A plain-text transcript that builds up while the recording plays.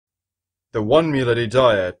The 1 meal a day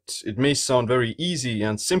diet, it may sound very easy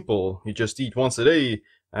and simple. You just eat once a day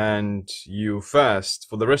and you fast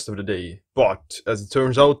for the rest of the day. But as it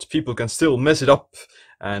turns out, people can still mess it up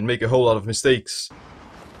and make a whole lot of mistakes.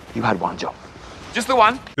 You had one job. Just the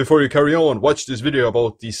one. Before you carry on, watch this video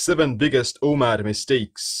about the 7 biggest OMAD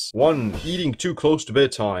mistakes. 1. Eating too close to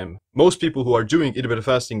bedtime. Most people who are doing intermittent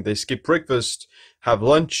fasting, they skip breakfast, have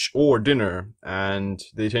lunch or dinner, and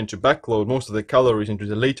they tend to backload most of the calories into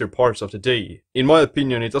the later parts of the day. In my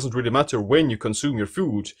opinion, it doesn't really matter when you consume your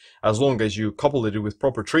food, as long as you couple it with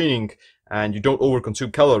proper training and you don't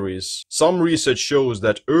overconsume calories. Some research shows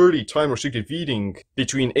that early time-restricted feeding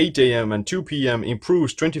between 8 AM and 2 PM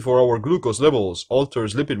improves 24-hour glucose levels,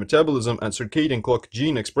 alters lipid metabolism and circadian clock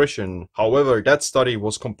gene expression. However, that study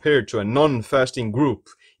was compared to a non-fasting group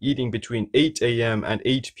eating between 8 AM and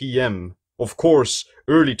 8 PM. Of course,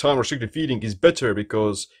 early time-restricted feeding is better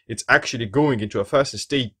because it's actually going into a fasted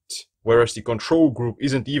state, whereas the control group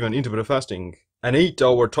isn't even intermittent fasting. An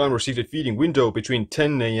 8-hour time-restricted feeding window between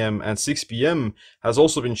 10 AM and 6 PM has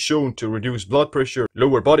also been shown to reduce blood pressure,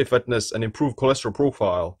 lower body fatness, and improve cholesterol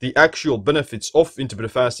profile. The actual benefits of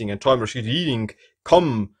intermittent fasting and time-restricted eating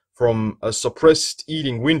come from a suppressed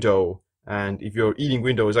eating window, and if your eating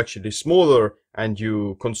window is actually smaller and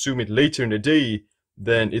you consume it later in the day,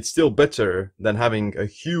 then it's still better than having a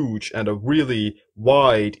huge and a really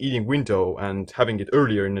wide eating window and having it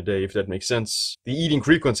earlier in the day, if that makes sense. The eating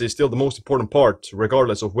frequency is still the most important part,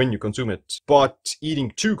 regardless of when you consume it. But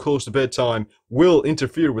eating too close to bedtime will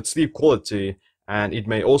interfere with sleep quality, and it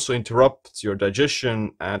may also interrupt your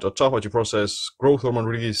digestion and autophagy process, growth hormone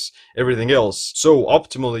release, everything else. So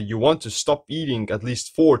optimally, you want to stop eating at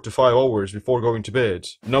least 4 to 5 hours before going to bed.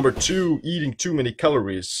 Number 2, eating too many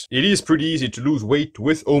calories. It is pretty easy to lose weight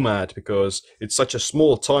with OMAD because it's such a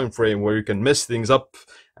small time frame where you can mess things up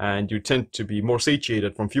and you tend to be more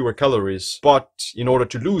satiated from fewer calories. But in order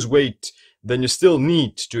to lose weight, then you still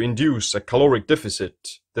need to induce a caloric deficit.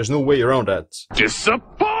 There's no way around that.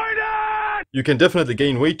 You can definitely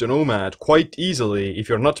gain weight on OMAD quite easily if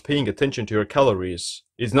you're not paying attention to your calories.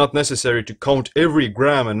 It's not necessary to count every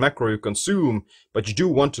gram and macro you consume, but you do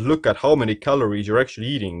want to look at how many calories you're actually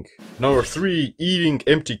eating. Number 3, eating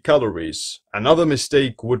empty calories. Another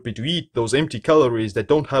mistake would be to eat those empty calories that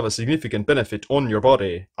don't have a significant benefit on your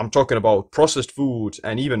body. I'm talking about processed food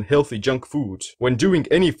and even healthy junk food. When doing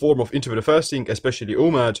any form of intermittent fasting, especially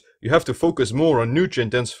OMAD, you have to focus more on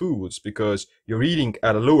nutrient-dense foods because you're eating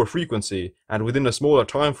at a lower frequency and within a smaller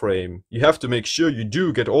time frame. You have to make sure you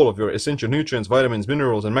do get all of your essential nutrients, vitamins,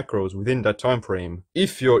 minerals, and macros within that time frame.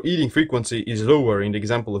 If your eating frequency is lower, in the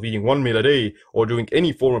example of eating 1 meal a day or doing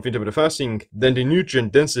any form of intermittent fasting, then the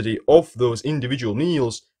nutrient density of those individual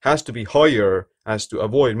meals has to be higher as to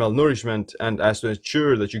avoid malnourishment and as to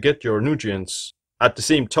ensure that you get your nutrients. At the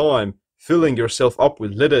same time, filling yourself up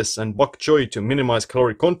with lettuce and bok choy to minimize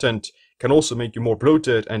caloric content can also make you more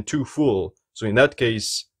bloated and too full. So in that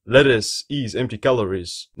case, lettuce is empty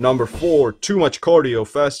calories. Number 4, too much cardio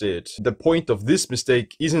fasted. The point of this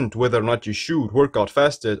mistake isn't whether or not you should work out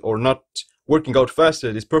fasted or not. Working out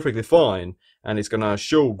fasted is perfectly fine and it's gonna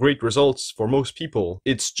show great results for most people.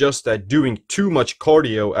 It's just that doing too much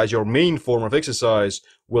cardio as your main form of exercise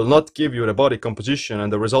will not give you the body composition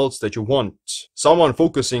and the results that you want. Someone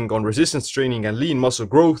focusing on resistance training and lean muscle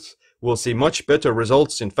growth will see much better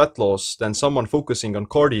results in fat loss than someone focusing on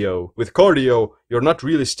cardio. With cardio, you're not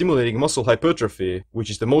really stimulating muscle hypertrophy, which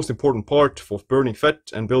is the most important part for burning fat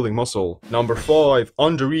and building muscle. Number 5,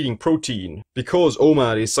 under-eating protein. Because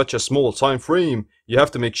OMAD is such a small time frame, you have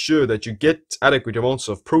to make sure that you get adequate amounts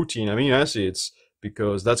of protein and amino acids,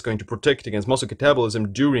 because that's going to protect against muscle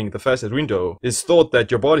catabolism during the fasted window. It's thought that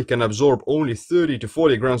your body can absorb only 30 to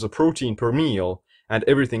 40 grams of protein per meal, and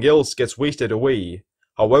everything else gets wasted away.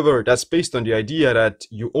 However, that's based on the idea that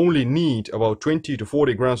you only need about 20 to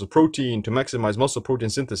 40 grams of protein to maximize muscle protein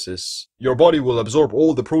synthesis. Your body will absorb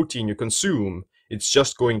all the protein you consume. It's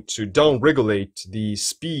just going to down-regulate the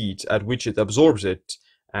speed at which it absorbs it,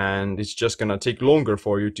 and it's just gonna take longer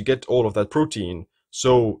for you to get all of that protein.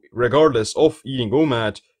 So, regardless of eating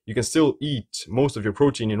OMAD, you can still eat most of your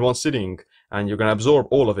protein in one sitting, and you're gonna absorb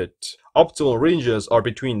all of it. Optimal ranges are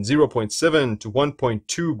between 0.7 to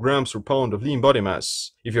 1.2 grams per pound of lean body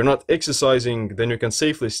mass. If you're not exercising, then you can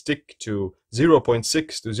safely stick to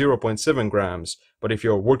 0.6 to 0.7 grams, but if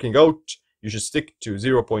you're working out, you should stick to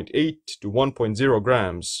 0.8 to 1.0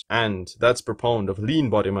 grams, and that's per pound of lean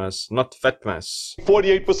body mass, not fat mass.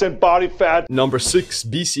 48% body fat. Number 6,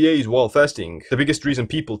 BCAAs while fasting. The biggest reason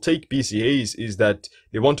people take BCAAs is that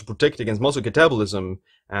they want to protect against muscle catabolism,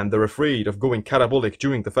 and they're afraid of going catabolic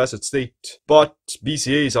during the fasted state. But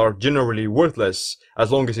BCAAs are generally worthless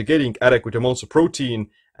as long as you're getting adequate amounts of protein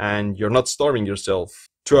and you're not starving yourself.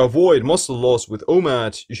 To avoid muscle loss with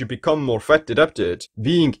OMAD, you should become more fat adapted.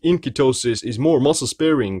 Being in ketosis is more muscle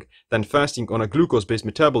sparing than fasting on a glucose-based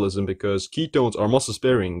metabolism because ketones are muscle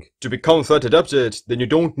sparing. To become fat adapted, then you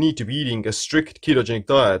don't need to be eating a strict ketogenic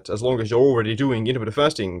diet as long as you're already doing intermittent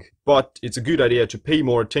fasting. But it's a good idea to pay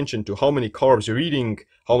more attention to how many carbs you're eating,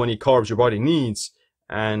 how many carbs your body needs,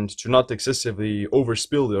 and to not excessively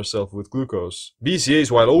overspill yourself with glucose.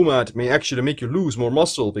 BCAAs, while OMAD, may actually make you lose more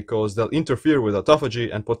muscle because they'll interfere with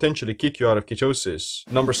autophagy and potentially kick you out of ketosis.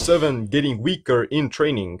 Number 7, getting weaker in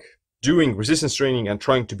training. Doing resistance training and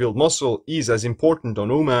trying to build muscle is as important on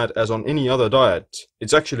OMAD as on any other diet.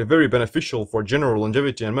 It's actually very beneficial for general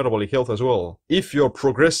longevity and metabolic health as well. If you're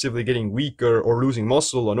progressively getting weaker or losing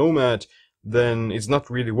muscle on OMAD, then it's not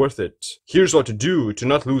really worth it. Here's what to do to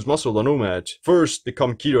not lose muscle on OMAD. First,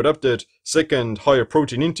 become keto adapted. Second, higher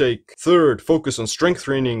protein intake. Third, focus on strength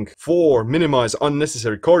training. 4, minimize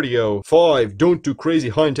unnecessary cardio. 5, don't do crazy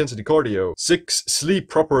high intensity cardio. 6, sleep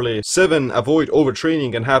properly. 7, avoid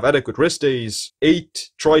overtraining and have adequate rest days. 8,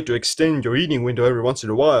 try to extend your eating window every once in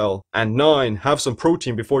a while. And 9, have some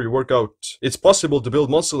protein before you work out. It's possible to build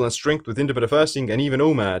muscle and strength with intermittent fasting and even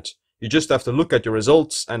OMAD. You just have to look at your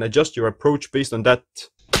results and adjust your approach based on that.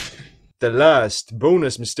 The last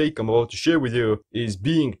bonus mistake I'm about to share with you is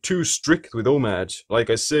being too strict with OMAD. Like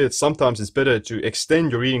I said, sometimes it's better to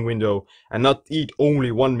extend your eating window and not eat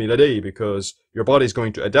only 1 meal a day because your body is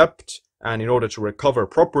going to adapt, and in order to recover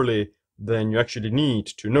properly, then you actually need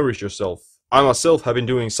to nourish yourself. I myself have been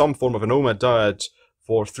doing some form of an OMAD diet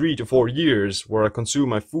for 3 to 4 years where I consume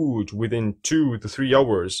my food within 2 to 3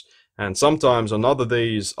 hours. And sometimes on other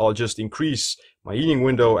days, I'll just increase my eating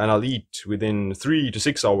window and I'll eat within 3 to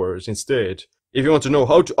 6 hours instead. If you want to know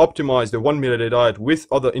how to optimize the 1 meal a day diet with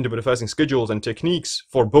other intermittent fasting schedules and techniques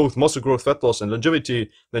for both muscle growth, fat loss, and longevity,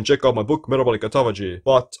 then check out my book, Metabolic Autophagy.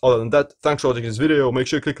 But other than that, thanks for watching this video. Make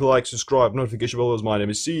sure you click like, subscribe, notification bells. My name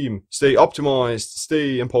is Seem. Stay optimized,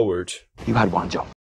 stay empowered. You had one job.